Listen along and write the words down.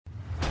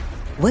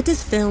What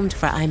does filmed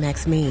for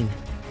IMAX mean?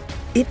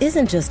 It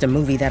isn't just a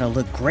movie that'll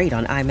look great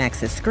on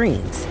IMAX's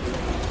screens.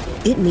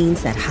 It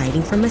means that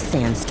hiding from a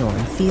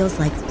sandstorm feels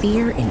like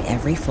fear in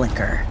every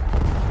flicker.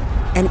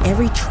 And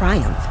every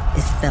triumph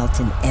is felt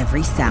in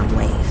every sound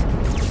wave.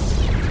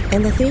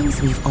 And the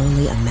things we've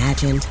only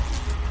imagined,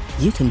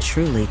 you can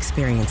truly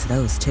experience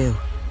those too.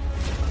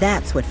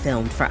 That's what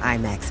filmed for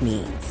IMAX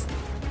means.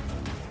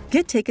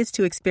 Get tickets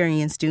to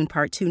experience Dune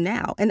Part 2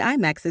 now and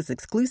IMAX's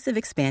exclusive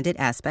expanded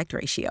aspect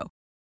ratio.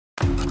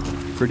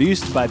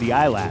 Produced by the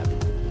iLab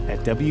at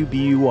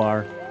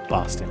WBUR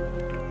Boston.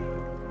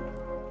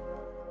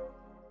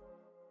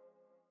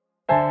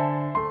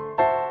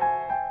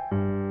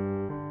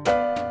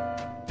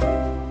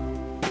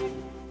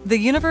 The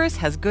universe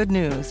has good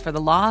news for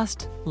the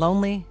lost,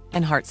 lonely,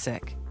 and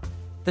heartsick.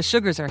 The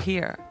Sugars are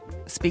here,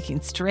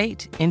 speaking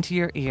straight into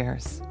your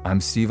ears.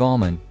 I'm Steve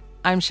Allman.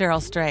 I'm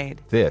Cheryl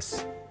Strayed.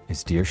 This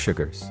is Dear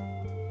Sugars.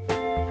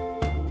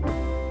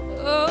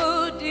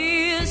 Oh,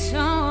 dear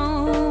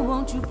song,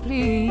 won't you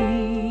please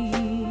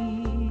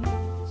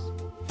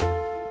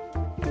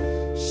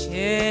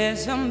share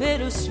some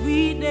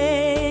bittersweet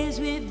days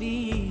with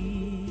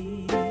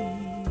me?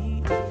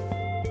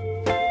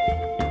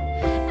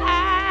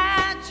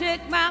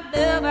 Check my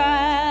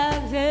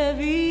mailbox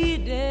every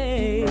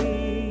day.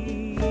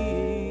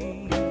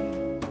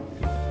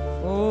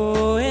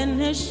 Oh, and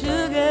the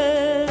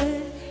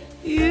sugar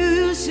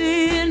you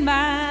send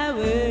my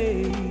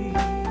way.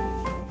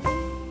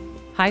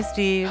 Hi,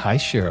 Steve. Hi,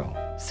 Cheryl.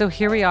 So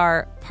here we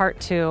are, part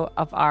 2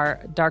 of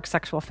our Dark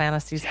Sexual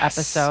Fantasies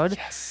episode.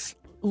 Yes.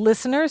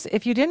 Listeners,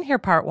 if you didn't hear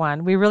part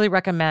 1, we really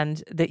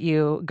recommend that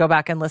you go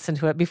back and listen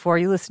to it before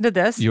you listen to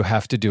this. You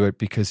have to do it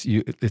because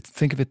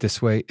think of it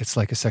this way. It's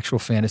like a sexual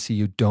fantasy.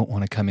 You don't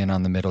want to come in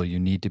on the middle. You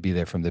need to be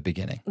there from the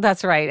beginning.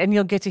 That's right. And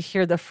you'll get to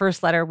hear the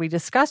first letter we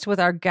discussed with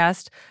our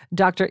guest,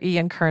 Dr.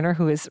 Ian Kerner,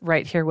 who is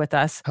right here with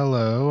us.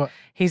 Hello.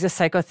 He's a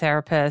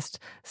psychotherapist,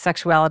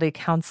 sexuality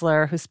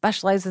counselor who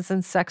specializes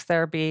in sex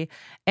therapy,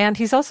 and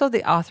he's also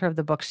the author of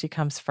the book She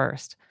Comes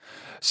First.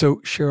 So,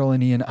 Cheryl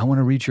and Ian, I want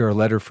to read you our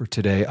letter for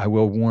today. I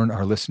will warn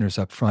our listeners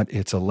up front,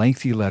 it's a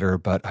lengthy letter,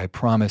 but I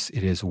promise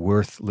it is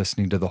worth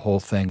listening to the whole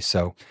thing,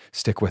 so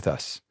stick with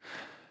us.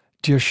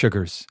 Dear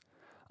Sugars,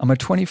 I'm a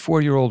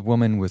 24-year-old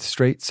woman with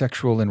straight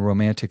sexual and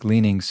romantic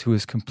leanings who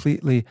is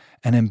completely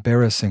and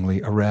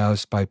embarrassingly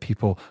aroused by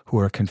people who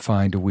are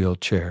confined to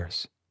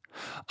wheelchairs.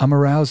 I'm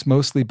aroused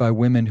mostly by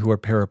women who are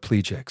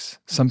paraplegics.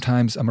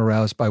 Sometimes I'm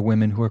aroused by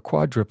women who are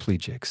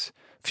quadriplegics.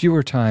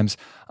 Fewer times,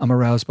 I'm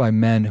aroused by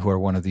men who are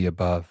one of the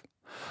above.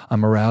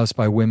 I'm aroused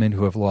by women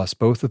who have lost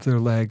both of their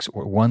legs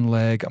or one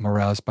leg. I'm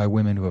aroused by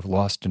women who have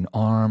lost an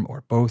arm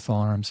or both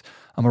arms.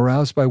 I'm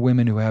aroused by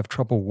women who have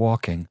trouble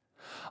walking.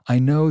 I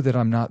know that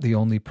I'm not the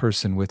only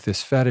person with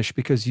this fetish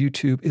because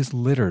YouTube is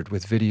littered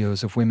with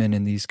videos of women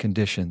in these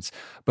conditions,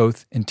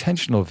 both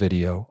intentional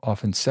video,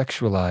 often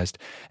sexualized,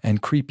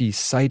 and creepy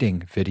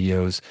sighting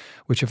videos,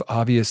 which have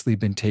obviously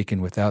been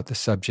taken without the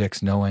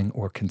subject's knowing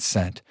or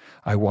consent.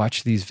 I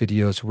watch these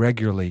videos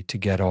regularly to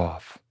get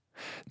off.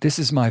 This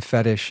is my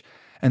fetish,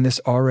 and this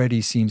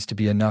already seems to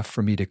be enough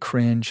for me to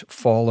cringe,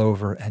 fall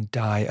over, and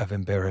die of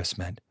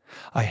embarrassment.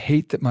 I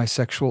hate that my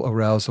sexual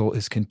arousal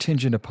is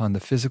contingent upon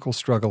the physical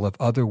struggle of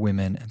other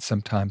women and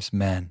sometimes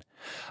men.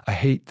 I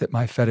hate that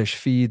my fetish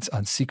feeds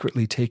on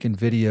secretly taken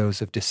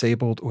videos of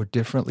disabled or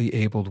differently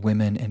abled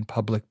women in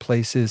public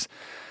places.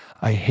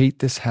 I hate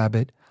this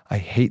habit. I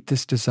hate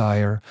this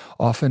desire.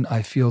 Often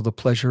I feel the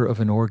pleasure of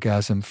an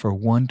orgasm for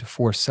 1 to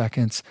 4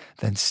 seconds,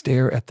 then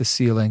stare at the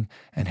ceiling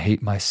and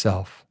hate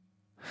myself.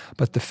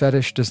 But the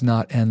fetish does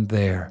not end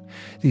there.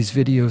 These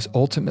videos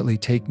ultimately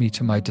take me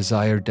to my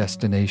desired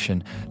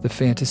destination, the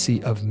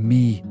fantasy of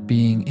me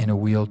being in a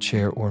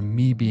wheelchair or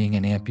me being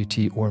an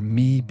amputee or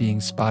me being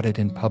spotted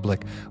in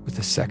public with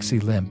a sexy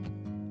limp.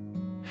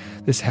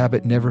 This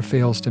habit never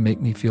fails to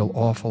make me feel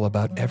awful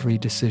about every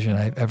decision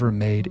I've ever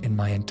made in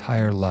my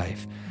entire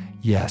life.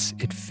 Yes,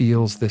 it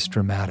feels this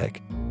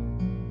dramatic.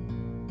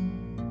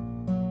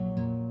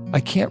 I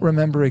can't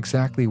remember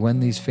exactly when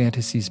these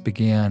fantasies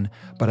began,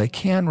 but I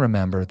can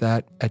remember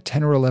that at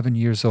 10 or 11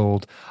 years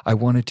old, I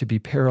wanted to be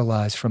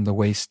paralyzed from the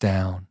waist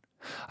down.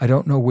 I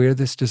don't know where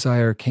this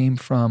desire came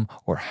from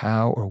or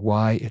how or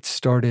why it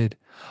started.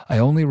 I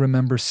only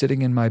remember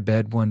sitting in my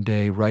bed one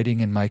day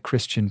writing in my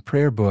Christian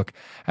prayer book,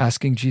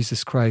 asking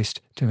Jesus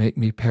Christ to make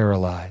me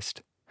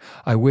paralyzed.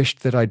 I wished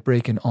that I'd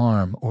break an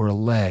arm or a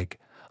leg.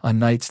 On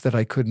nights that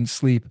I couldn't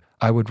sleep,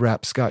 I would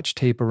wrap Scotch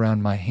tape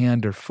around my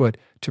hand or foot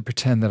to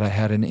pretend that I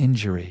had an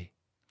injury.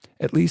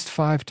 At least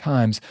 5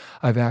 times,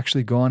 I've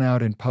actually gone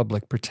out in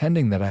public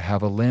pretending that I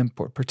have a limp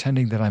or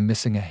pretending that I'm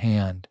missing a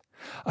hand.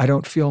 I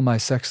don't feel my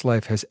sex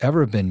life has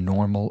ever been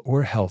normal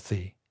or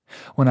healthy.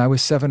 When I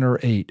was 7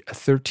 or 8, a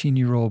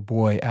 13-year-old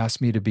boy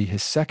asked me to be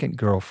his second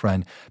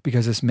girlfriend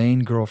because his main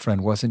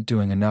girlfriend wasn't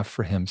doing enough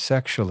for him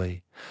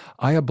sexually.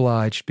 I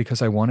obliged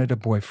because I wanted a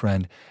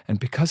boyfriend and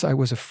because I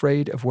was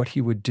afraid of what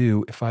he would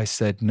do if I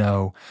said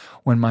no.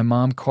 When my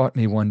mom caught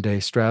me one day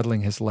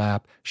straddling his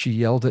lap, she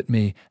yelled at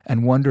me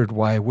and wondered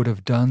why I would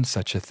have done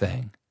such a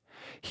thing.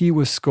 He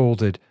was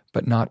scolded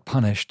but not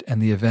punished,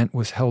 and the event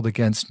was held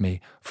against me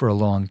for a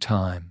long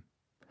time.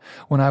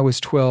 When I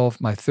was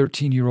 12, my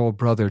 13-year-old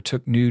brother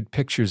took nude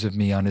pictures of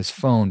me on his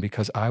phone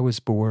because I was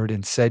bored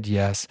and said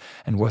yes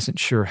and wasn't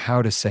sure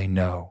how to say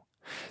no.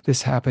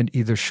 This happened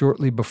either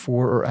shortly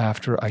before or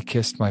after I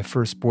kissed my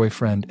first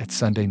boyfriend at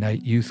Sunday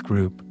night youth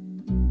group.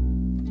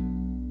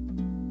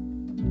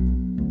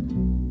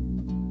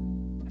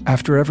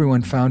 After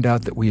everyone found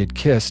out that we had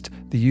kissed,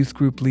 the youth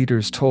group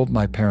leaders told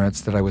my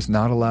parents that I was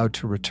not allowed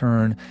to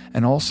return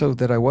and also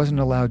that I wasn't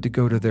allowed to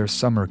go to their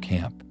summer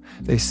camp.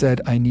 They said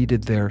I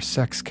needed their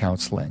sex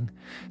counseling.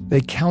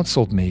 They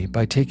counseled me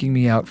by taking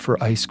me out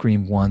for ice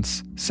cream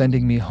once,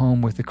 sending me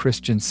home with a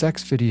Christian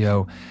sex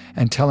video,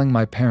 and telling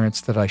my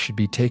parents that I should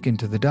be taken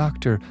to the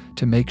doctor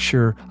to make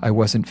sure I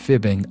wasn't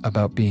fibbing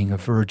about being a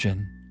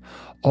virgin.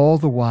 All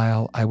the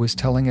while, I was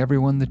telling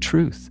everyone the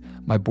truth.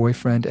 My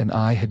boyfriend and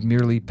I had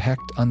merely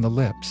pecked on the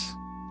lips.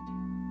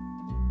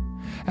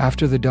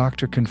 After the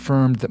doctor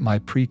confirmed that my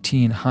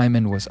preteen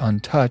hymen was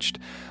untouched,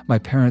 my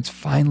parents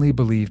finally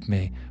believed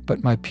me,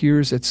 but my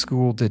peers at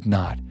school did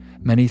not.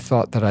 Many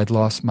thought that I'd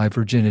lost my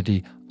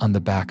virginity on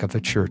the back of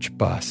a church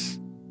bus.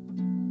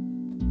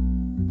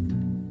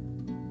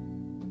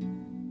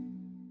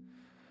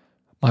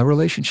 My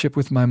relationship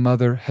with my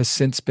mother has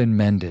since been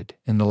mended.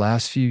 In the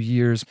last few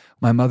years,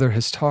 my mother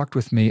has talked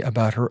with me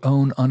about her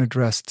own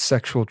unaddressed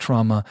sexual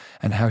trauma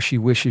and how she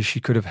wishes she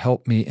could have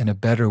helped me in a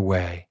better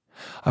way.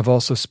 I've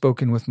also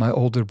spoken with my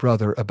older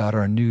brother about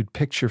our nude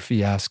picture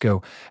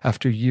fiasco.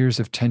 After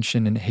years of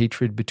tension and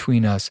hatred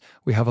between us,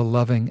 we have a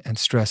loving and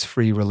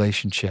stress-free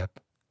relationship.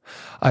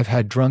 I've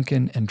had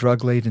drunken and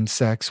drug-laden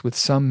sex with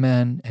some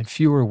men and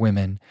fewer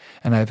women,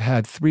 and I've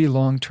had 3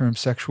 long-term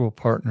sexual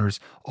partners,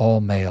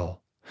 all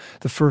male.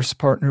 The first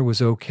partner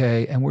was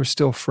okay, and we're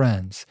still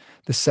friends.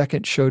 The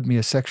second showed me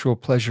a sexual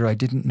pleasure I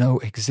didn't know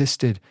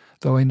existed,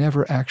 though I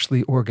never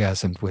actually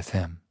orgasmed with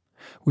him.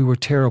 We were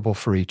terrible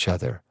for each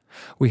other.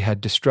 We had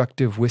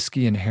destructive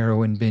whiskey and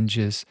heroin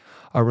binges.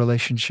 Our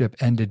relationship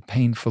ended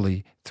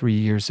painfully 3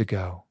 years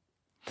ago.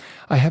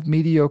 I have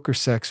mediocre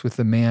sex with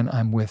the man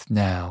I'm with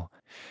now.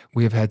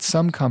 We have had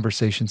some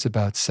conversations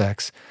about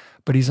sex,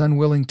 but he's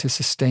unwilling to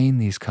sustain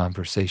these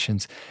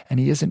conversations, and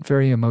he isn't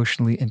very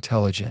emotionally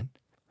intelligent.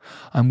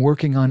 I'm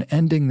working on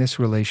ending this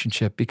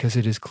relationship because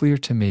it is clear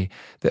to me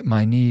that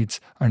my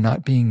needs are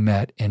not being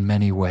met in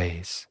many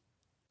ways.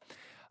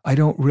 I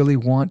don't really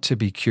want to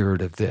be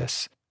cured of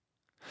this.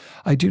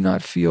 I do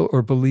not feel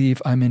or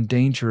believe I'm in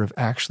danger of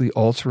actually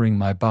altering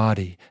my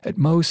body. At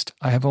most,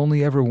 I have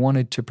only ever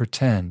wanted to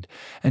pretend,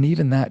 and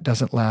even that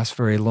doesn't last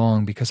very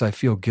long because I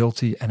feel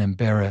guilty and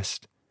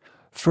embarrassed.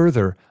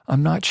 Further,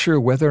 I'm not sure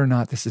whether or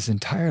not this is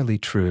entirely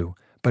true,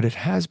 but it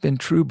has been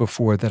true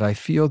before that I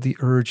feel the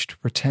urge to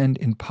pretend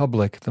in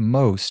public the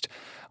most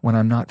when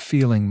I'm not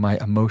feeling my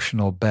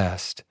emotional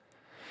best.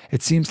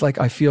 It seems like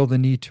I feel the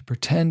need to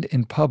pretend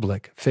in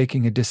public,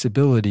 faking a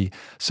disability,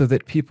 so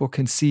that people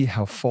can see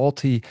how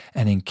faulty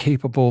and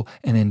incapable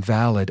and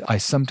invalid I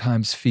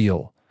sometimes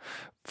feel.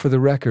 For the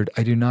record,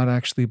 I do not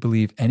actually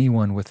believe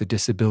anyone with a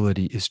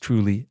disability is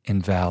truly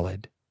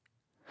invalid.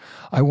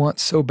 I want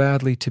so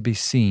badly to be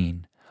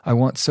seen. I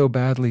want so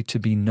badly to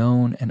be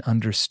known and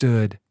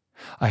understood.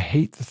 I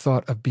hate the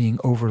thought of being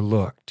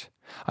overlooked.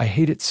 I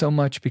hate it so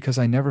much because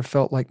I never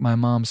felt like my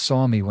mom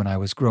saw me when I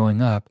was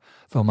growing up,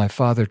 though my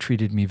father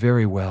treated me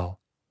very well.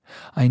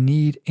 I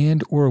need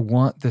and or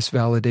want this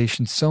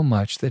validation so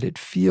much that it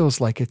feels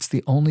like it's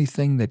the only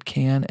thing that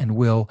can and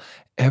will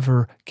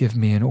ever give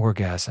me an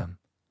orgasm.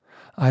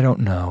 I don't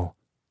know.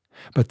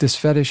 But this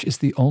fetish is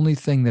the only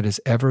thing that has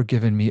ever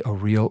given me a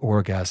real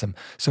orgasm,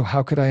 so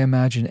how could I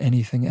imagine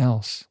anything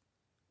else?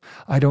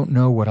 I don't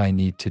know what I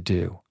need to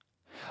do.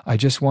 I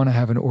just want to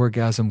have an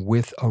orgasm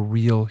with a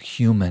real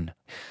human,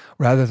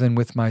 rather than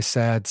with my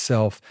sad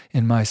self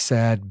in my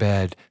sad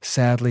bed,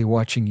 sadly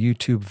watching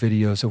YouTube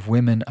videos of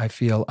women I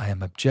feel I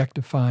am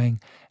objectifying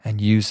and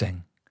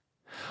using.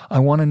 I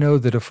want to know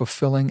that a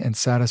fulfilling and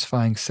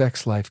satisfying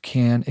sex life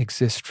can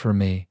exist for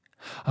me.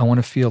 I want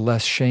to feel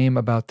less shame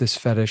about this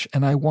fetish,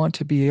 and I want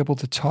to be able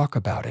to talk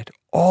about it,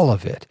 all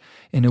of it,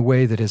 in a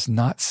way that is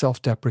not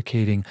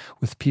self-deprecating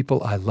with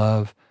people I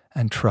love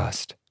and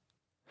trust.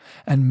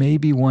 And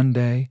maybe one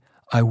day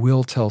I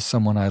will tell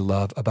someone I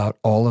love about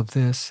all of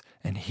this,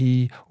 and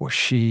he or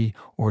she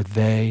or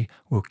they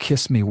will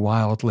kiss me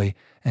wildly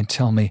and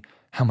tell me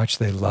how much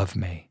they love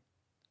me.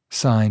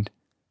 Signed,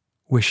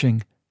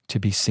 Wishing to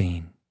be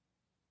Seen.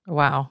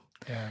 Wow.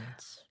 Yeah.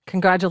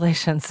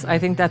 Congratulations. Mm-hmm. I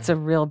think that's a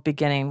real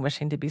beginning,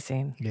 wishing to be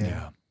seen.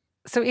 Yeah.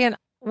 So, Ian,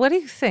 what do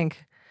you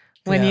think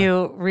when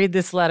you read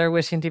this letter,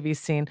 wishing to be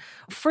seen?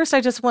 First,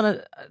 I just want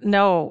to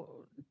know,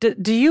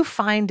 do you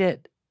find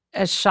it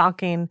as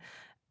shocking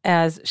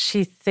as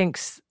she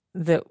thinks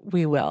that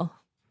we will?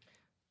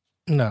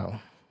 No.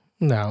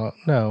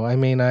 I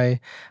mean,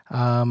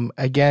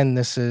 again,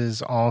 this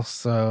is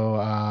also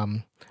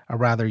a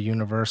rather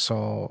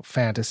universal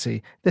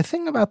fantasy. The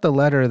thing about the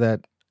letter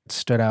that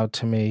stood out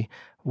to me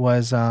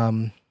was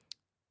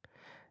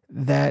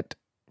that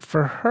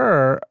for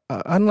her,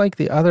 unlike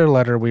the other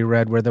letter we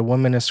read where the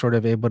woman is sort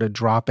of able to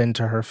drop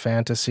into her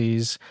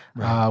fantasies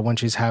when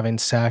she's having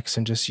sex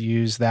and just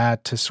use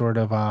that to sort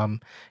of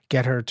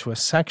get her to a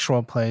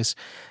sexual place,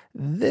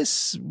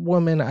 this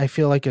woman, I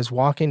feel like, is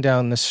walking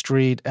down the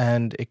street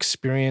and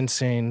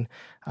experiencing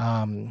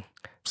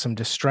some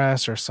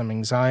distress or some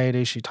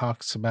anxiety. She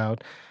talks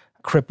about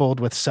crippled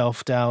with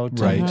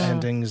self-doubt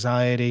and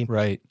anxiety.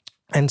 Right.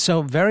 And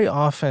so very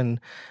often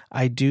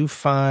I do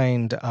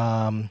find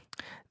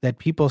that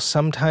people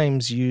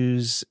sometimes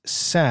use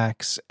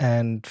sex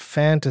and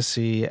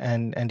fantasy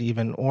and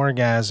even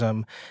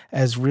orgasm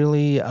as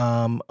really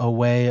a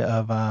way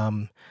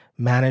of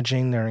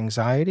managing their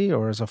anxiety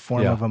or as a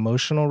form of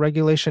emotional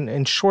regulation.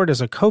 In short,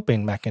 as a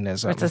coping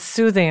mechanism. It's a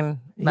soothing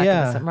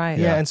mechanism, right?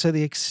 Yeah, and so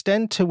the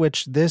extent to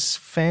which this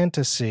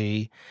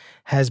fantasy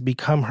has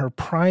become her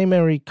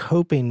primary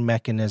coping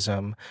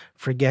mechanism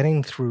for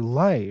getting through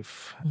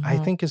life, I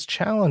think is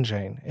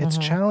challenging. It's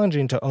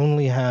challenging to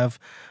only have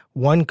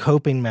one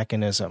coping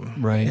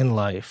mechanism in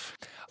life.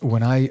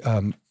 When I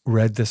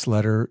read this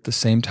letter, the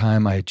same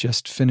time I had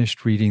just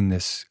finished reading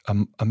this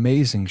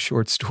amazing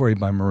short story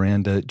by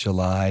Miranda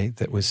July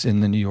that was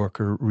in the New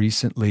Yorker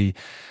recently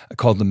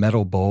called The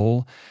Metal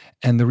Bowl.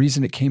 And the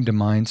reason it came to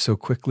mind so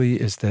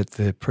quickly is that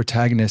the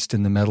protagonist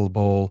in The Metal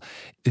Bowl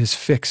is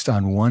fixed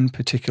on one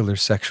particular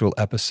sexual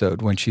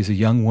episode. When she's a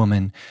young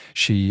woman,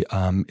 she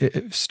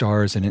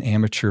stars in an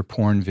amateur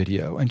porn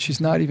video, and she's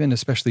not even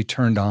especially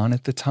turned on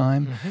at the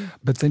time,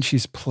 but then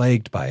she's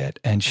plagued by it,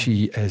 and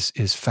she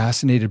is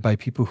fascinated by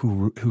people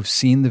who've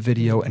seen the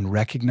video and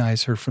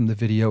recognize her from the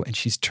video, and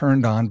she's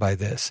turned on by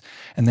this.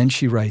 And then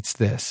she writes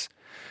this: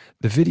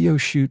 "The video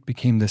shoot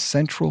became the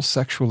central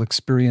sexual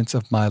experience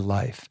of my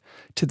life.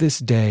 To this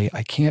day,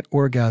 I can't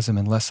orgasm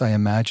unless I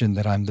imagine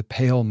that I'm the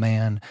pale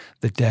man,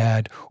 the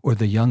dad, or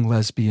the young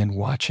lesbian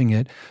watching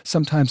it,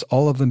 sometimes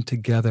all of them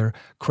together,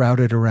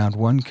 crowded around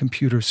one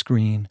computer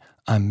screen.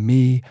 I'm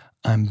me,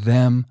 I'm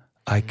them,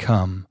 I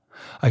come.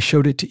 I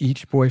showed it to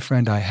each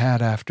boyfriend I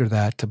had after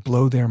that to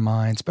blow their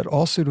minds, but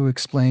also to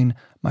explain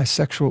my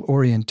sexual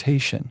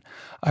orientation.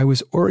 I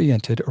was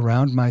oriented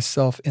around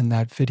myself in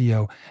that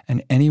video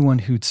and anyone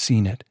who'd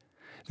seen it.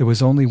 There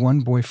was only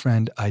one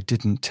boyfriend I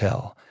didn't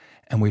tell.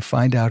 And we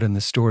find out in the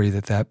story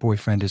that that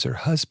boyfriend is her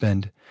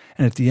husband.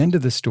 And at the end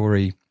of the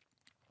story,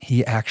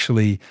 he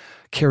actually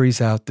carries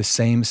out the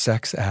same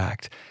sex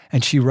act.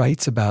 And she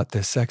writes about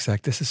this sex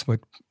act. This is what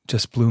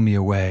just blew me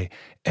away.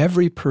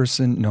 Every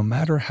person, no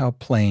matter how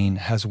plain,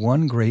 has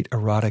one great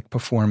erotic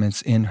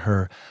performance in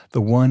her,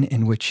 the one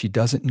in which she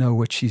doesn't know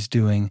what she's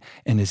doing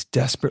and is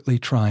desperately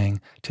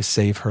trying to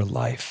save her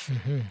life."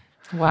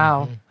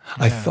 Wow.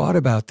 I thought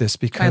about this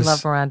because I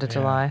love Miranda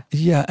July.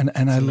 Yeah,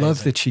 and I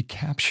love that she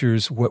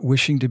captures what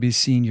wishing to be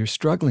seen you're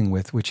struggling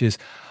with, which is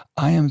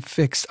I am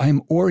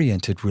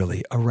oriented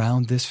really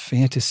around this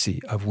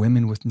fantasy of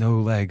women with no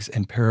legs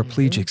and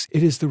paraplegics.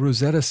 It is the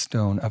Rosetta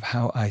Stone of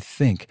how I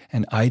think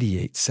and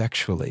ideate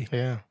sexually.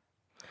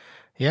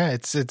 Yeah,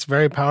 it's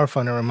very powerful,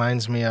 and it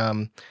reminds me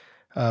of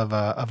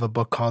a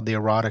book called The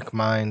Erotic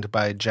Mind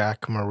by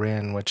Jack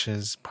Morin, which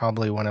is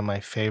probably one of my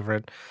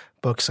favorite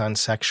books on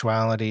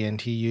sexuality,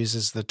 and he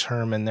uses the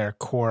term in their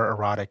core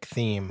erotic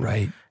theme.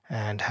 Right.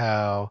 And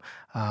how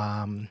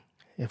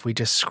if we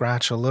just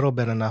scratch a little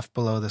bit enough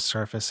below the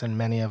surface, and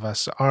many of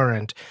us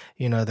aren't,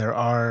 there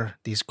are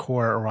these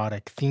core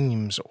erotic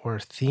themes or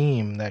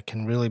theme that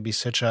can really be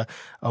such a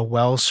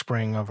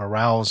wellspring of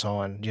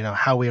arousal. And,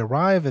 how we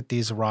arrive at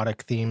these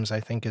erotic themes, I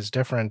think, is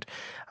different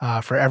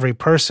for every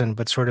person,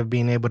 but sort of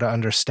being able to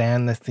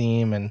understand the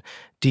theme and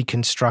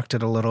deconstruct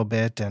it a little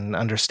bit and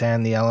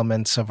understand the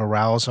elements of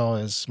arousal,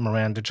 as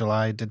Miranda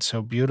July did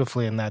so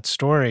beautifully in that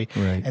story,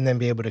 and then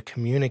be able to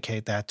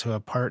communicate that to a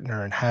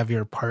partner and have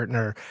your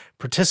partner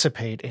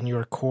participate in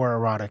your core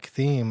erotic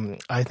theme,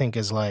 I think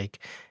is like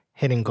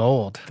hitting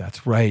gold.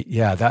 That's right.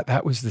 Yeah,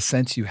 that was the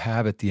sense you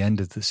have at the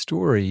end of the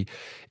story.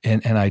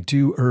 And I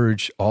do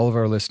urge all of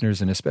our listeners,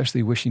 and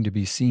especially wishing to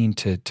be seen,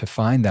 to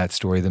find that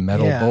story, The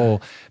Metal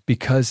Bowl,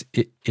 because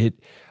it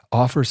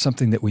offers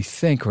something that we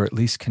think, or at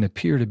least can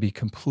appear to be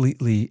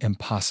completely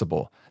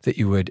impossible, that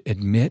you would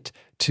admit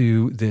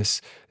to this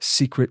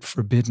secret,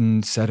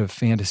 forbidden set of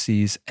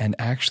fantasies and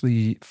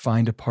actually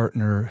find a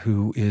partner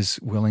who is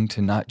willing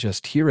to not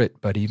just hear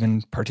it, but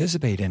even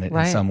participate in it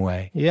in some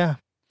way. Yeah.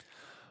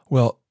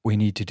 Well, we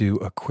need to do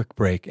a quick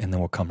break, and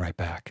then we'll come right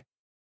back.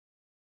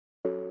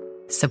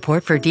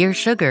 Support for Dear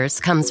Sugars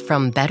comes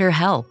from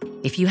BetterHelp.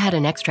 If you had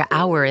an extra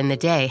hour in the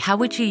day, how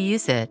would you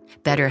use it?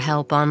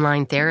 BetterHelp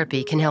Online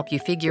Therapy can help you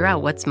figure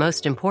out what's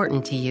most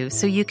important to you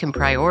so you can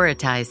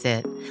prioritize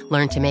it.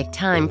 Learn to make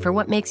time for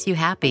what makes you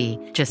happy.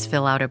 Just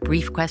fill out a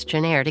brief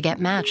questionnaire to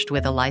get matched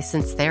with a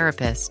licensed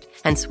therapist,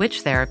 and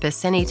switch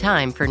therapists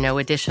anytime for no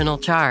additional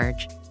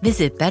charge.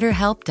 Visit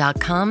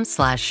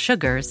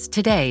BetterHelp.com/sugars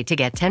today to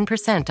get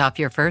 10% off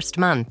your first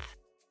month.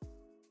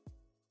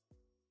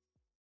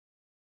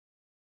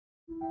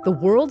 The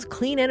world's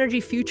clean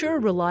energy future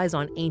relies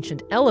on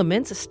ancient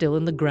elements still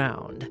in the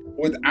ground.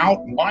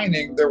 Without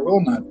mining, there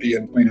will not be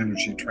a clean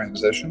energy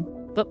transition.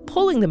 But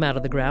pulling them out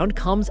of the ground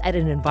comes at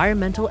an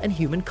environmental and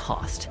human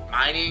cost.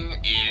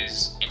 Mining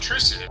is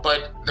intrusive,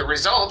 but the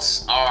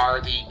results are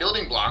the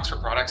building blocks for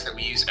products that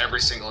we use every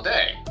single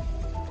day.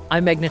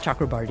 I'm Meghna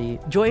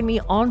Chakrabarty. Join me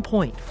on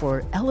Point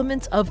for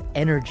Elements of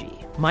Energy,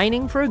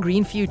 Mining for a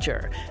Green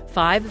Future.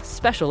 5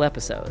 special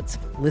episodes.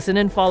 Listen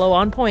and follow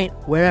On Point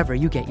wherever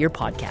you get your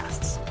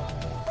podcasts.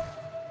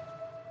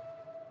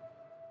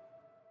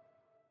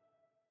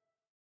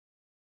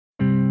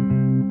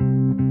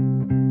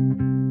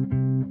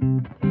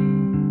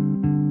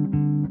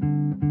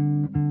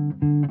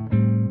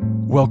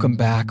 Welcome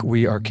back.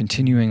 We are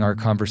continuing our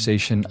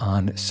conversation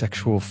on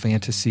sexual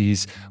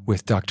fantasies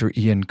with Dr.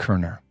 Ian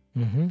Kerner.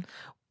 Mm-hmm.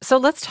 So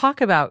let's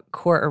talk about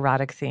core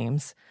erotic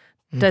themes.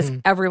 Does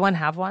everyone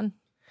have one?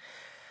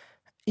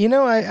 You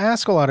know, I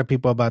ask a lot of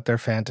people about their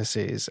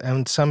fantasies,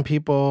 and some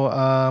people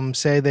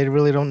say they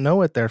really don't know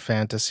what their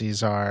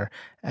fantasies are.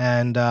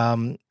 And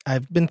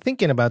I've been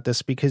thinking about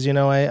this because, you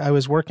know, I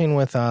was working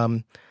with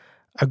a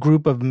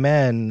group of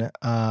men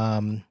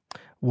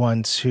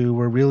once who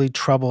were really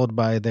troubled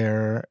by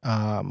their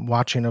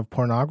watching of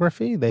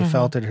pornography. They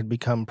felt it had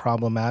become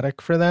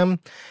problematic for them.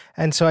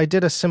 And so I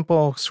did a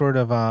simple sort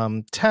of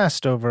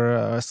test over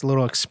a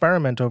little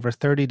experiment over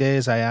 30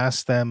 days. I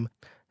asked them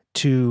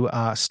to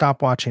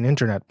stop watching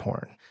internet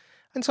porn.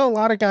 And so a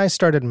lot of guys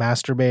started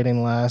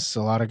masturbating less.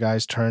 A lot of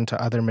guys turned to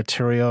other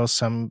materials.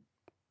 Some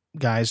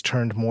guys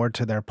turned more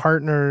to their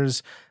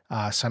partners.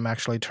 Some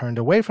actually turned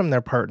away from their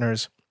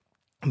partners.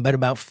 But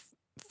about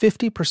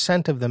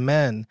 50% of the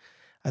men,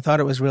 I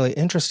thought it was really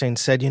interesting,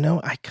 said, you know,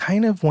 I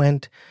kind of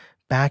went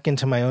back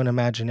into my own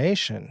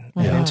imagination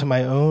and into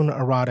my own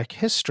erotic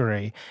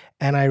history.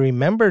 And I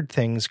remembered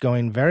things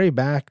going very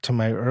back to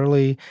my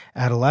early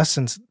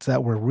adolescence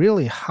that were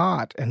really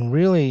hot and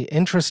really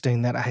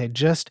interesting that I had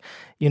just,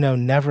 you know,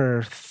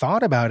 never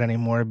thought about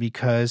anymore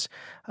because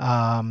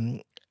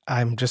I'm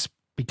just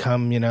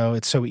become, you know,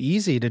 it's so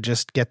easy to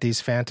just get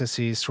these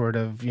fantasies sort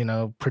of, you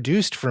know,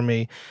 produced for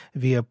me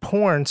via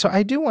porn. So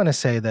I do want to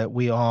say that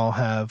we all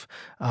have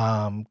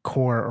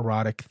core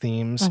erotic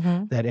themes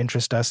that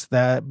interest us,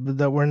 that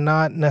we're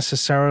not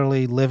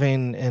necessarily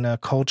living in a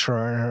culture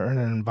or an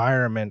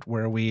environment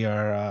where we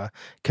are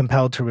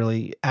compelled to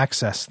really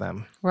access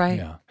them. Right.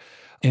 Yeah.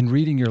 In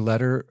reading your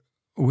letter,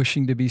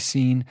 Wishing to be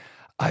Seen,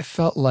 I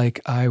felt like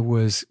I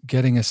was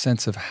getting a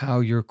sense of how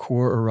your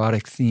core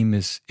erotic theme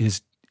is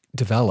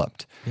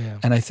developed. Yeah.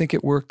 And I think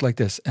it worked like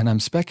this, and I'm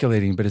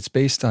speculating, but it's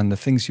based on the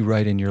things you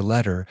write in your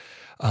letter.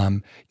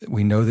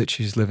 We know that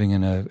she's living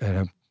in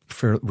a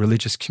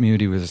religious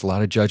community where there's a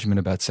lot of judgment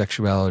about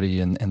sexuality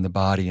and the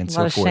body and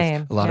so forth.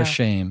 Shame. A lot of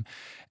shame.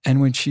 And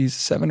when she's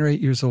 7 or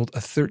 8 years old, a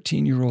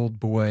 13-year-old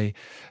boy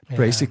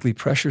basically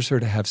pressures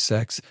her to have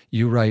sex.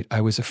 You write,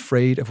 I was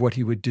afraid of what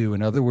he would do.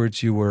 In other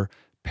words, you were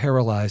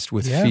paralyzed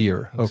with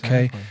fear,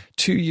 okay? Exactly.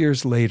 2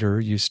 years later,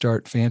 you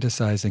start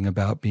fantasizing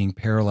about being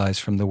paralyzed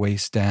from the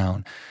waist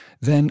down.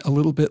 Then a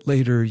little bit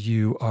later,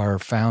 you are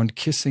found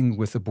kissing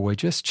with a boy,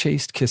 just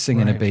chaste kissing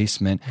in a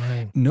basement.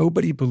 Right.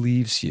 Nobody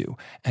believes you,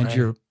 and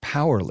you're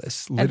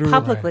powerless. Literally,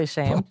 and publicly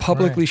shamed.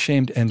 Publicly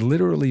shamed and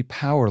literally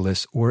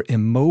powerless or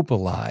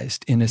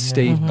immobilized in a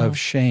state of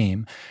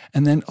shame.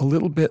 And then a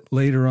little bit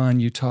later on,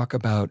 you talk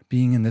about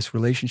being in this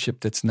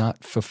relationship that's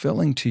not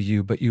fulfilling to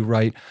you, but you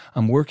write,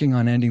 I'm working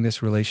on ending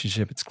this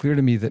relationship. It's clear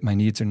to me that my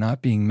needs are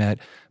not being met.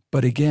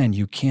 But again,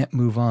 you can't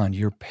move on.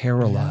 You're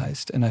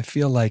paralyzed. And I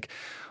feel like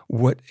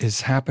what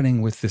is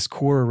happening with this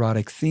core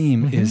erotic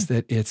theme is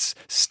that it's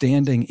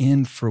standing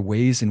in for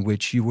ways in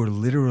which you were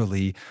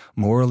literally,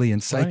 morally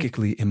and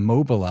psychically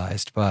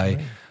immobilized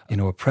by, you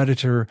know, a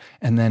predator,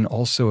 and then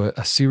also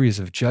a series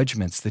of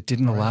judgments that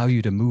didn't allow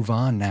you to move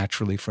on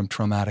naturally from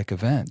traumatic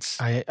events.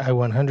 I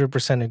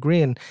 100%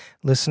 agree. And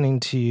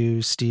listening to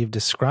you, Steve,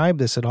 describe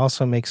this, it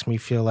also makes me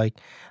feel like,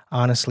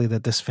 honestly,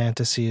 that this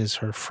fantasy is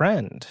her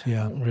friend.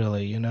 Yeah.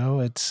 Really, you know,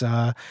 it's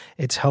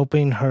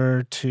helping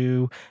her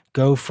to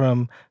go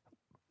from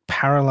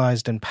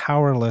paralyzed and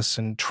powerless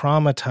and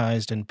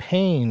traumatized and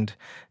pained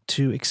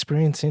to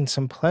experiencing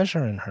some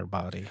pleasure in her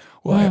body.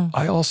 Well,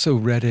 I also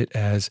read it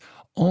as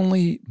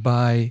only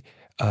by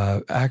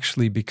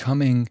actually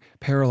becoming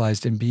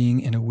paralyzed and being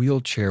in a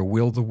wheelchair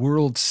will the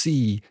world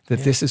see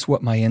that this is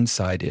what my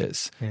inside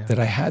is, that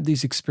I had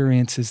these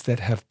experiences that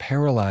have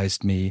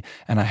paralyzed me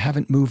and I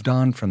haven't moved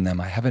on from them.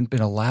 I haven't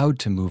been allowed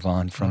to move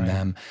on from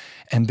them.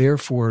 And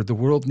therefore, the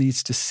world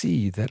needs to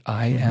see that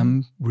I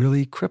am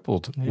really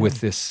crippled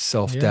with this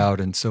self-doubt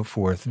and so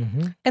forth.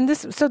 And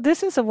this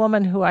is a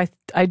woman who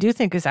I do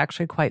think is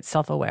actually quite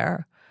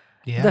self-aware.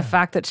 Yeah. The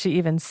fact that she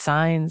even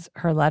signs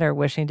her letter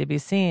wishing to be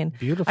seen.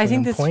 Beautiful. I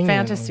think this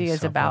fantasy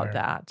is about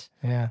that.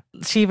 Yeah.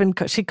 She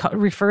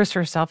refers to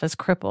herself as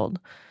crippled,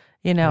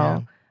 you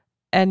know,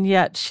 and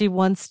yet she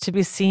wants to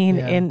be seen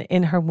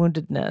in her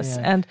woundedness.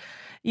 Yeah. And,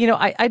 you know,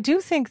 I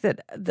do think that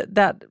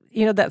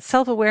you know, that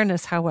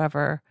self-awareness,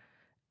 however,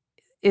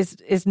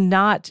 is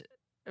not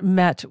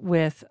met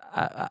with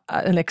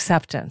an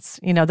acceptance.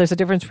 You know, there's a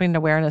difference between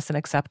awareness and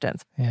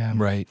acceptance. Yeah.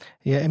 Right.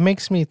 Yeah. It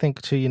makes me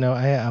think too, you know,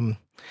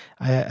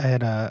 I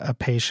had a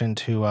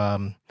patient who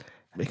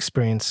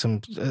experienced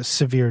some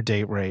severe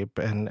date rape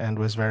and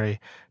was very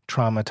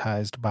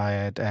traumatized by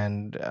it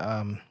and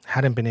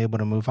hadn't been able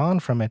to move on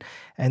from it.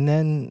 And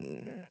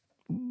then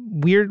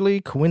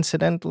weirdly,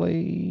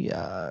 coincidentally,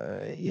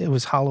 it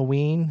was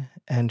Halloween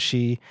and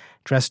she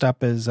dressed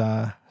up as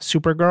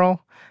Supergirl.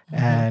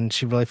 And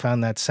she really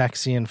found that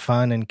sexy and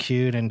fun and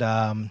cute. And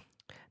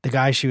the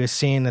guy she was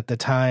seeing at the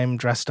time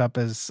dressed up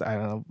as, I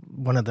don't know,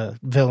 one of the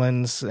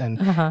villains and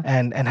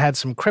had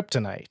some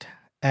kryptonite.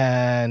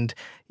 And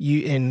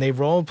they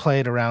role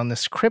played around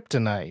this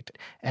kryptonite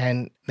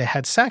and they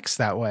had sex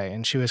that way.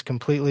 And she was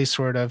completely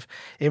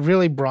it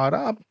really brought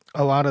up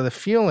a lot of the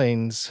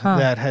feelings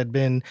that had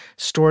been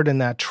stored in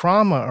that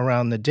trauma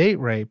around the date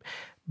rape.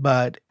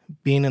 But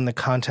being in the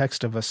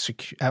context of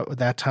at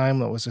that time,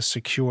 that was a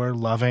secure,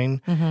 loving,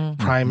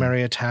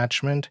 primary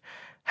attachment,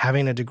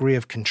 having a degree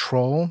of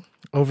control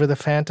over the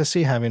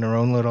fantasy, having her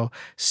own little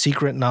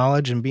secret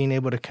knowledge and being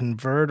able to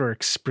convert or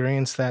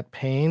experience that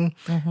pain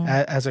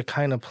as a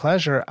kind of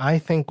pleasure, I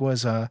think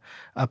was a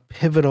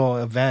pivotal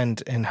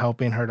event in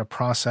helping her to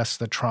process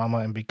the trauma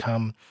and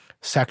become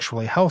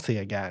sexually healthy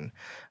again.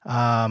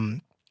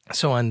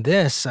 So on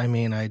this, I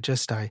mean,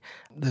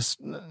 this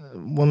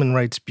woman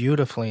writes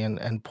beautifully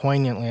and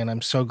poignantly, and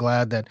I'm so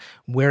glad that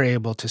we're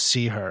able to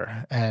see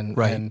her and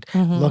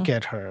look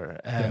at her.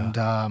 And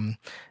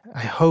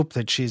I hope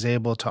that she's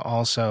able to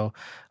also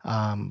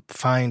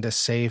find a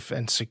safe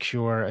and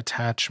secure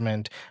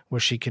attachment where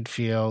she could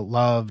feel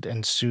loved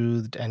and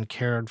soothed and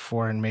cared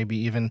for, and maybe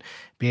even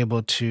be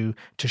able to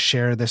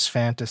share this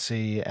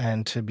fantasy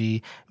and to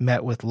be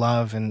met with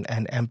love and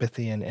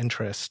empathy and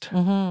interest.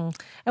 And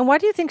why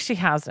do you think she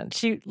hasn't?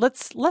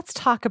 Let's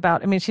talk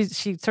about, I mean,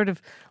 she sort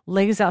of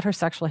lays out her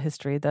sexual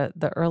history,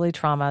 the early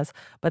traumas,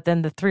 but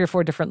then the 3 or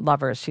 4 different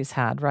lovers she's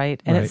had,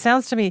 right? And it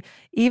sounds to me,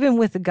 even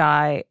with the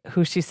guy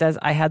who she says,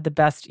 I had the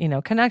best,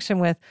 connection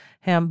with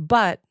him,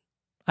 but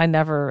I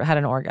never had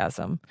an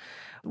orgasm.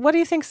 What do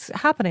you think's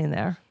happening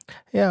there?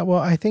 Yeah, well,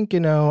 I think,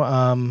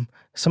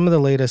 some of the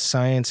latest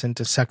science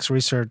into sex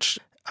research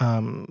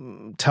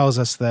tells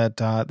us that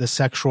the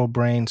sexual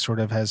brain sort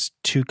of has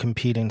 2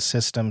 competing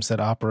systems that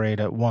operate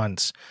at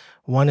once.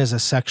 One is a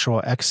sexual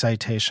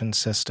excitation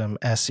system,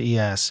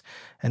 SES,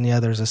 and the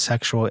other is a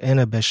sexual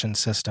inhibition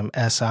system,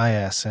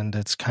 SIS. And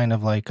it's kind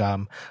of like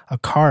a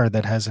car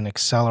that has an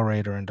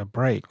accelerator and a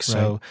brake.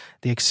 So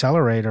the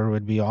accelerator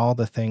would be all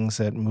the things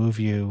that move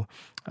you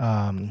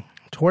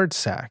towards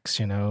sex,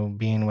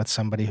 being with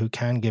somebody who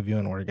can give you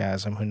an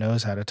orgasm, who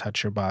knows how to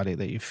touch your body,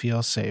 that you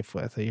feel safe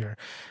with, that you're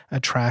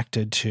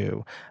attracted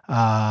to,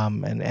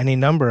 and any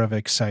number of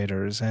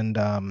exciters. And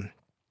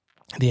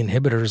the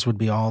inhibitors would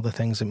be all the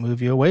things that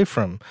move you away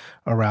from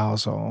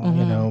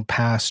arousal,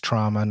 past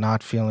trauma,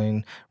 not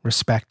feeling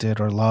respected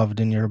or loved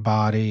in your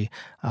body,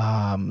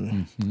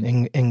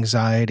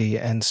 anxiety.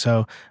 And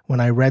so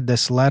when I read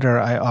this letter,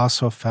 I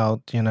also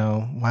felt,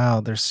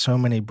 wow, there's so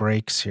many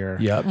breaks here.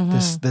 Yep.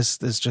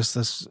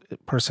 This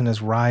person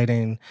is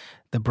riding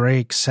the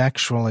brake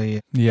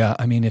sexually. Yeah,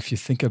 I mean, if you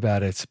think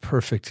about it, it's a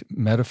perfect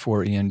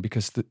metaphor, Ian,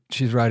 because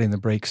she's riding the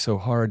brake so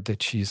hard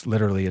that she's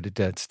literally at a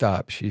dead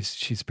stop.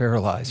 She's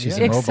paralyzed. She's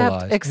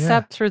immobilized.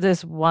 Except through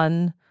this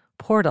one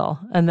portal,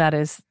 and that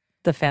is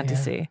the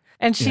fantasy. Yeah.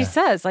 And she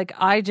says,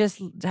 I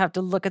just have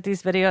to look at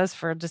these videos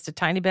for just a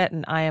tiny bit,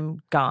 and I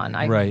am gone.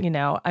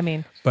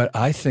 But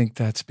I think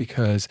that's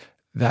because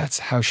that's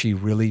how she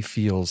really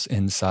feels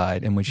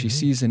inside. And when she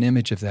sees an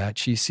image of that,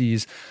 she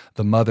sees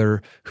the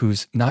mother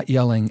who's not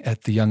yelling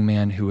at the young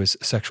man who is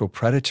a sexual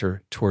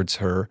predator towards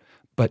her,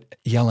 but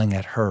yelling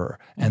at her.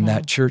 And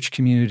that church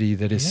community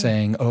that is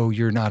saying, oh,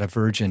 you're not a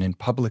virgin, and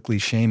publicly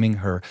shaming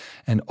her.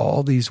 And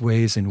all these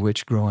ways in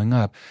which growing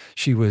up,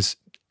 she was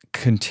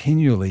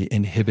continually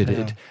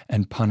inhibited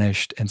and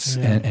punished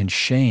and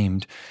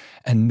shamed.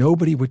 And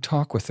nobody would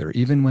talk with her,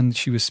 even when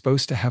she was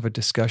supposed to have a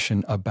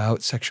discussion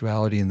about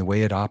sexuality and the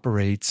way it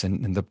operates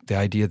and the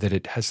idea that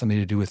it has something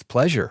to do with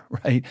pleasure,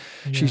 right?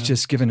 Yeah. She's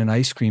just given an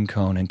ice cream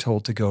cone and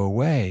told to go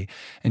away.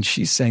 And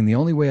she's saying the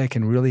only way I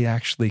can really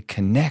actually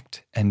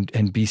connect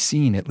and be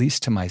seen, at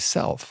least to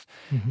myself,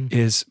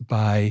 is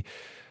by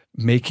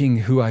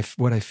making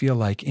what I feel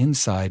like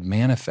inside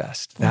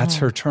manifest. That's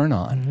her turn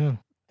on.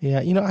 Yeah,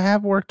 I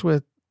have worked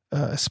with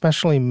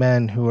especially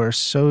men who are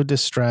so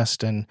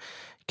distressed and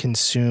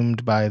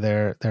consumed by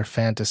their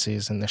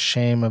fantasies and the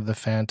shame of the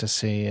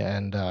fantasy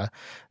and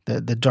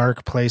the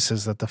dark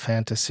places that the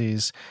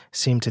fantasies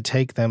seem to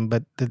take them.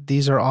 But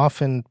these are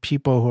often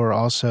people who are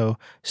also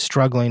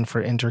struggling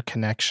for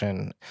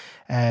interconnection.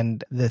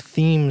 And the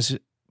themes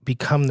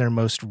become their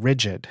most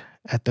rigid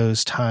at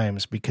those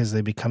times because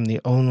they become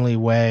the only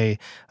way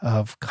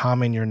of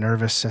calming your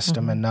nervous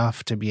system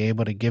enough to be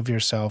able to give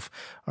yourself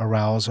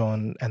arousal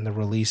and the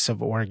release of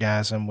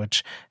orgasm,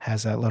 which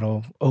has that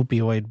little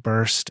opioid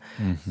burst.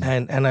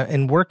 And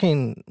in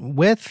working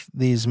with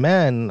these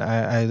men,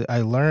 I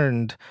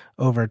learned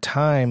over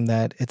time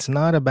that it's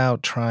not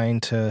about trying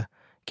to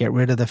get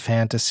rid of the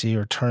fantasy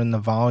or turn the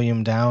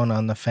volume down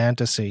on the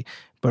fantasy,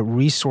 but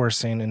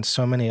resourcing in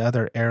so many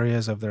other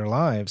areas of their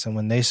lives. And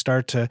when they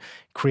start to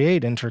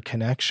create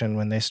interconnection,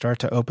 when they start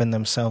to open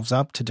themselves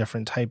up to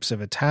different types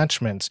of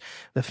attachments,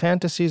 the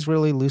fantasies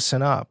really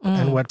loosen up.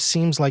 And what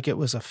seems like it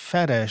was a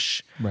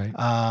fetish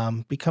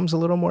becomes a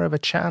little more of a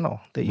channel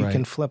that you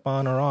can flip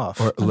on or off.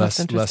 Or less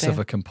of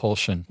a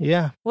compulsion.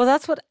 Yeah. Well,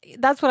 that's what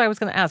I was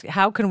going to ask.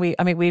 How can we?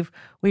 I mean,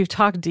 we've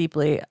talked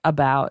deeply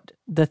about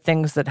the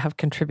things that have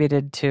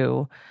contributed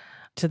to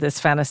this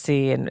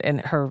fantasy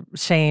and her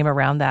shame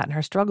around that and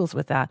her struggles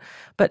with that.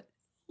 But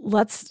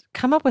let's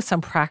come up with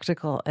some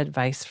practical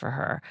advice for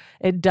her.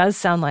 It does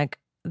sound like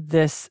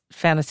this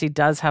fantasy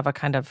does have a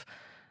kind of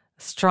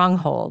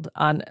stronghold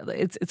on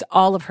it's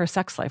all of her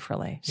sex life,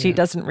 really. She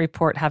doesn't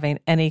report having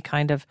any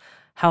kind of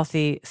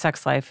healthy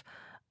sex life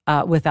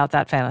without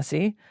that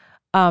fantasy.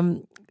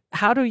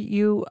 How do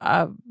you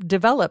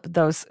develop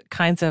those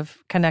kinds of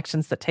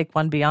connections that take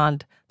one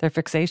beyond their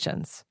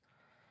fixations?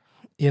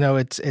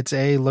 It's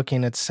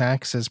looking at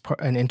sex as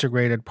an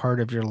integrated part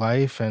of your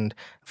life and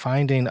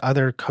finding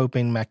other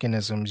coping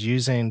mechanisms,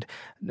 using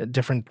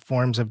different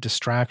forms of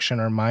distraction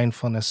or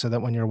mindfulness so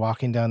that when you're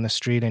walking down the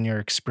street and you're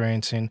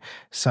experiencing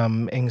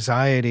some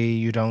anxiety,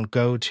 you don't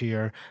go to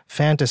your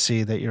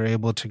fantasy, that you're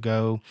able to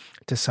go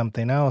to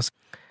something else.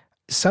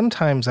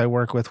 Sometimes I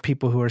work with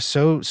people who are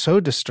so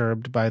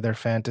disturbed by their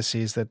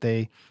fantasies that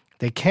they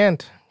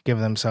can't give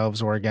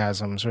themselves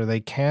orgasms or they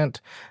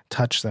can't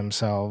touch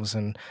themselves.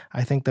 And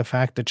I think the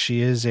fact that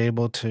she is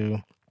able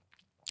to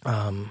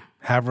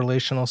have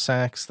relational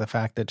sex, the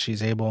fact that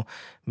she's able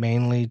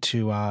mainly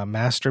to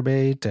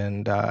masturbate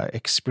and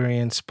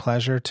experience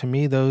pleasure, to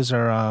me, those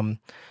are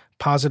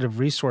positive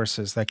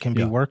resources that can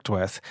be worked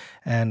with.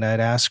 And I'd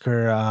ask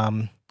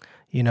her,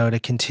 to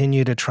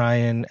continue to try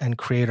and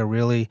create a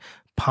really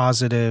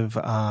positive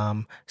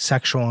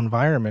sexual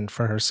environment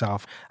for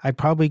herself. I'd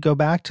probably go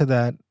back to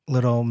that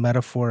little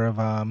metaphor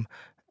of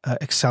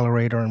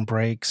accelerator and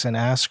brakes and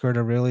ask her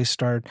to really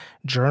start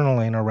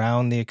journaling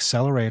around the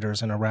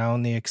accelerators and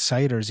around the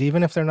exciters,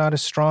 even if they're not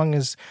as strong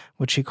as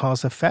what she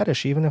calls a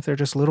fetish, even if they're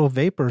just little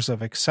vapors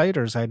of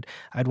exciters. I'd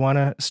want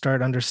to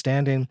start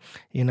understanding,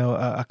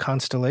 a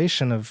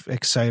constellation of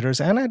exciters,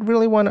 and I'd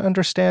really want to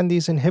understand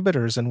these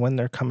inhibitors and when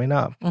they're coming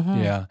up.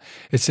 Mm-hmm. Yeah.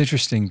 It's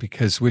interesting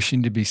because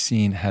Wishing to Be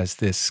Seen has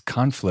this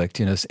conflict,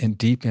 in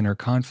deep inner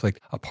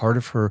conflict. A part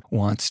of her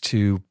wants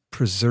to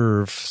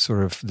preserve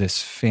sort of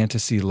this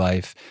fantasy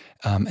life.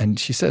 And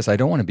she says, I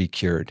don't want to be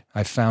cured.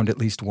 I've found at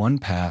least one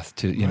path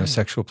to,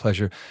 sexual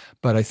pleasure.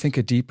 But I think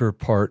a deeper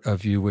part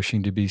of you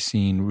wishing to be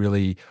seen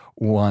really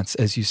wants,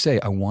 as you say,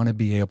 I want to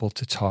be able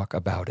to talk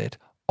about it,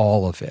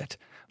 all of it,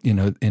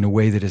 in a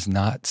way that is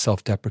not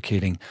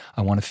self-deprecating.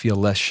 I want to feel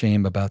less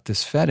shame about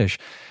this fetish.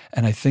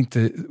 And I think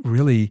that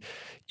really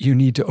you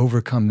need to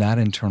overcome that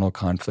internal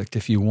conflict.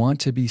 If you want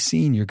to be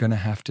seen, you're going to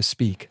have to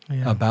speak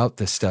about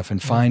this stuff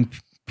and find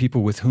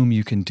people with whom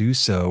you can do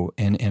so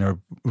in a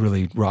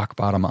really rock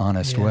bottom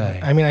honest way.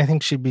 I mean, I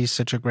think she'd be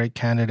such a great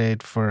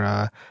candidate for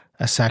a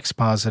sex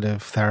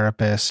positive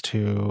therapist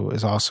who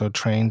is also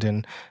trained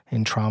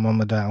in trauma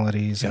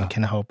modalities and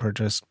can help her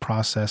just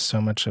process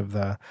so much of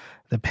the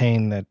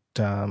pain that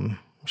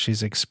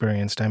she's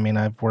experienced. I mean,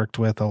 I've worked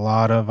with a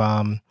lot of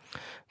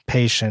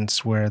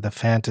patients where the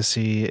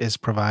fantasy is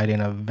providing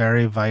a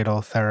very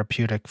vital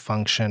therapeutic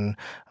function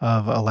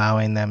of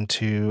allowing them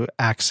to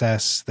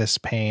access this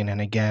pain and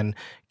again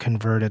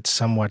convert it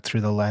somewhat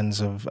through the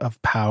lens of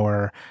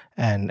power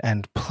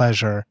and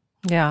pleasure.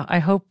 Yeah, I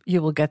hope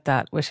you will get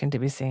that wishing to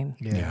be seen.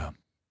 Yeah.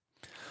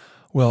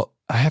 Well,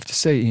 I have to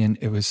say, Ian,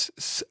 it was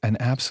an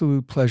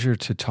absolute pleasure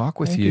to talk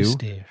with you.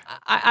 Thank you, Steve.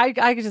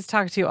 I could just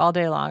talk to you all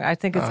day long. I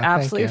think it's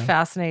absolutely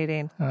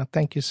fascinating.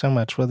 Thank you so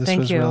much. Well, this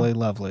was really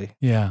lovely.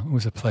 Yeah, it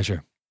was a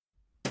pleasure.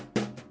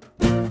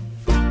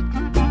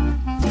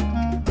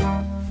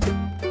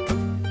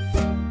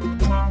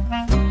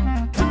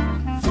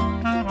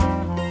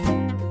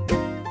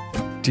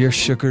 Dear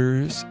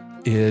Sugars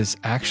is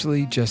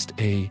actually just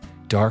a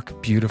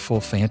dark, beautiful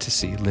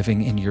fantasy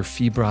living in your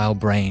febrile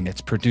brain.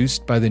 It's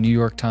produced by the New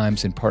York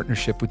Times in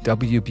partnership with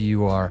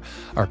WBUR.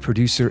 Our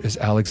producer is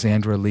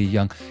Alexandra Lee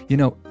Young.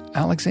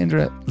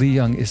 Alexandra Lee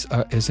Young is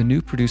a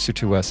new producer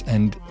to us,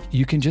 and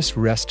you can just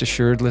rest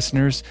assured,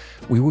 listeners,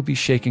 we will be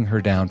shaking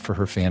her down for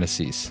her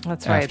fantasies.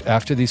 That's right.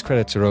 After these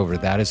credits are over,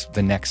 that is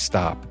the next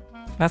stop.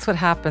 That's what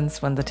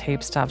happens when the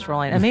tape stops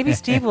rolling. And maybe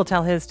Steve will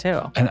tell his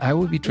too. And I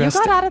will be dressed.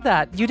 You got out of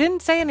that. You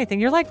didn't say anything.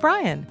 You're like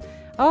Brian.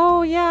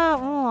 Oh, yeah.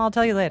 I'll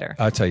tell you later.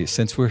 I'll tell you.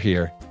 Since we're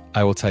here,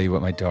 I will tell you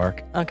what my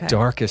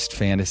darkest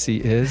fantasy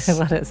is.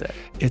 What is it?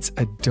 It's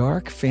a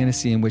dark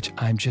fantasy in which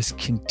I'm just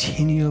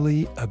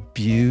continually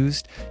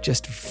abused,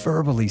 just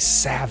verbally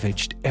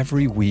savaged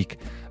every week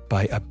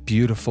by a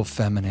beautiful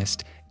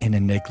feminist in a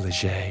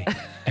negligee.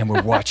 And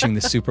we're watching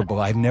the Super Bowl.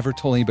 I've never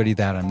told anybody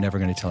that. I'm never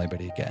going to tell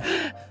anybody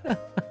again.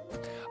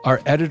 Our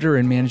editor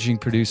and managing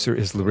producer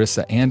is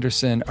Larissa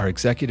Anderson. Our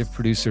executive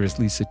producer is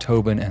Lisa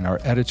Tobin, and our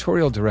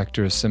editorial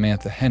director is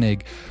Samantha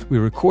Hennig. We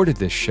recorded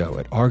this show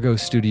at Argo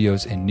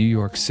Studios in New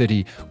York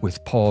City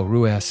with Paul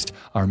Ruest.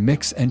 Our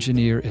mix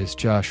engineer is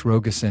Josh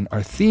Rogeson.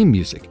 Our theme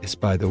music is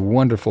by the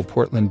wonderful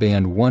Portland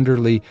band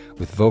Wonderly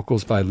with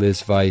vocals by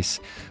Liz Weiss.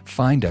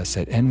 Find us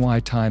at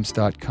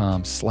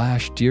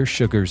nytimes.com/Dear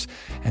Sugars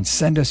and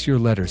send us your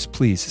letters.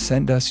 Please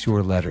send us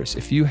your letters.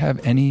 If you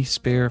have any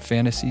spare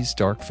fantasies,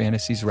 dark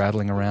fantasies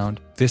rattling around,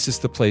 this is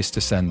the place to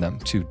send them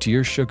to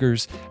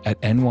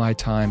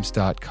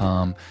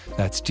dearsugars@nytimes.com.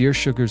 That's Dear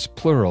Sugars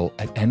plural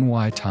at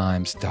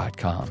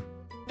nytimes.com.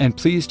 And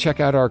please check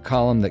out our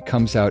column that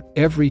comes out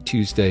every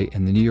Tuesday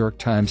in the New York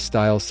Times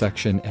style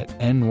section at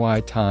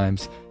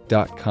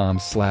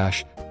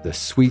nytimes.com/The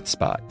Sweet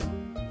Spot.